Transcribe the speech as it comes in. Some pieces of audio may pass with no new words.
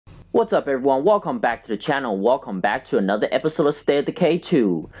What's up everyone, welcome back to the channel, welcome back to another episode of State of Decay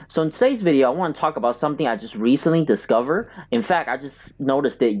 2. So in today's video, I want to talk about something I just recently discovered. In fact, I just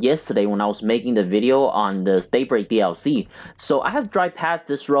noticed it yesterday when I was making the video on the Daybreak DLC. So I have drive past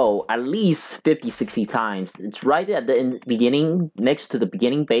this road at least 50-60 times. It's right at the beginning, next to the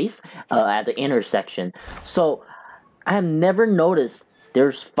beginning base, at the intersection. So I have never noticed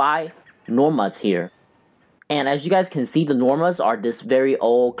there's 5 Normas here. And as you guys can see, the Normas are this very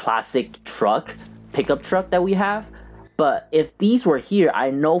old classic truck, pickup truck that we have. But if these were here, I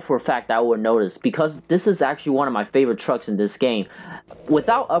know for a fact that I would notice, because this is actually one of my favorite trucks in this game.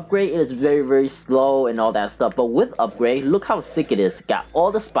 Without upgrade, it is very slow and all that stuff. But with upgrade, look how sick it is. Got all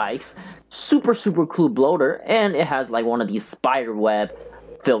the spikes, super cool bloater, and it has like one of these spider web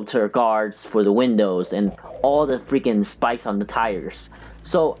filter guards for the windows and all the freaking spikes on the tires.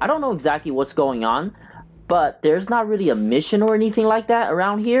 So I don't know exactly what's going on, but there's not really a mission or anything like that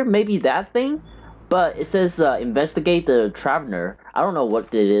around here. Maybe that thing, but it says investigate the Traveler. I don't know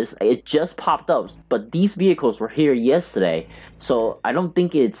what it is. It just popped up, but these vehicles were here yesterday, so I don't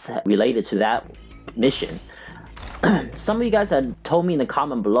think it's related to that mission. Some of you guys had told me in the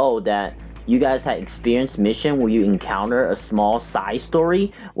comment below that you guys had experienced mission where you encounter a small side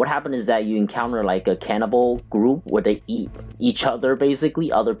story. What happened is that you encounter like a cannibal group where they eat each other,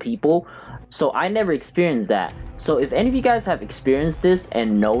 basically other people. So I never experienced that. So if any of you guys have experienced this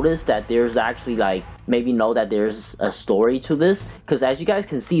and noticed that there's actually like, maybe know that there's a story to this, because as you guys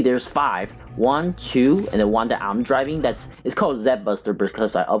can see, there's 5. 1, 2, and the one that I'm driving, it's called Z-Buster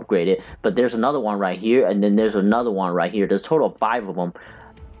because I upgraded. But there's another one right here, and then there's another one right here. There's a total of 5 of them.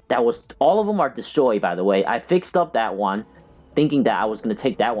 All of them are destroyed, by the way. I fixed up that one, thinking that I was going to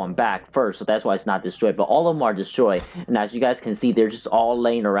take that one back first, so that's why it's not destroyed, but all of them are destroyed. And as you guys can see, they're just all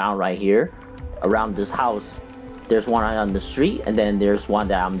laying around right here, around this house. There's one right on the street, and then there's one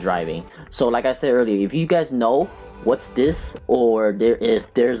that I'm driving. So like I said earlier, if you guys know what's this, or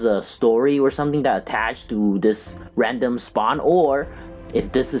if there's a story or something that attached to this random spawn, or if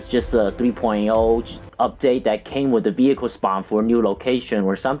this is just a 3.0 update that came with the vehicle spawn for a new location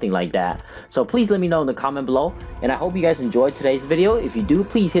or something like that. So please let me know in the comment below, and I hope you guys enjoyed today's video. If you do,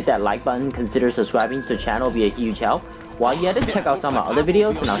 please hit that like button, consider subscribing to the channel, it'll be a huge help. While you're at it, check out some of my other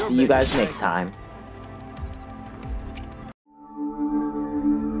videos, and I'll see you guys next time.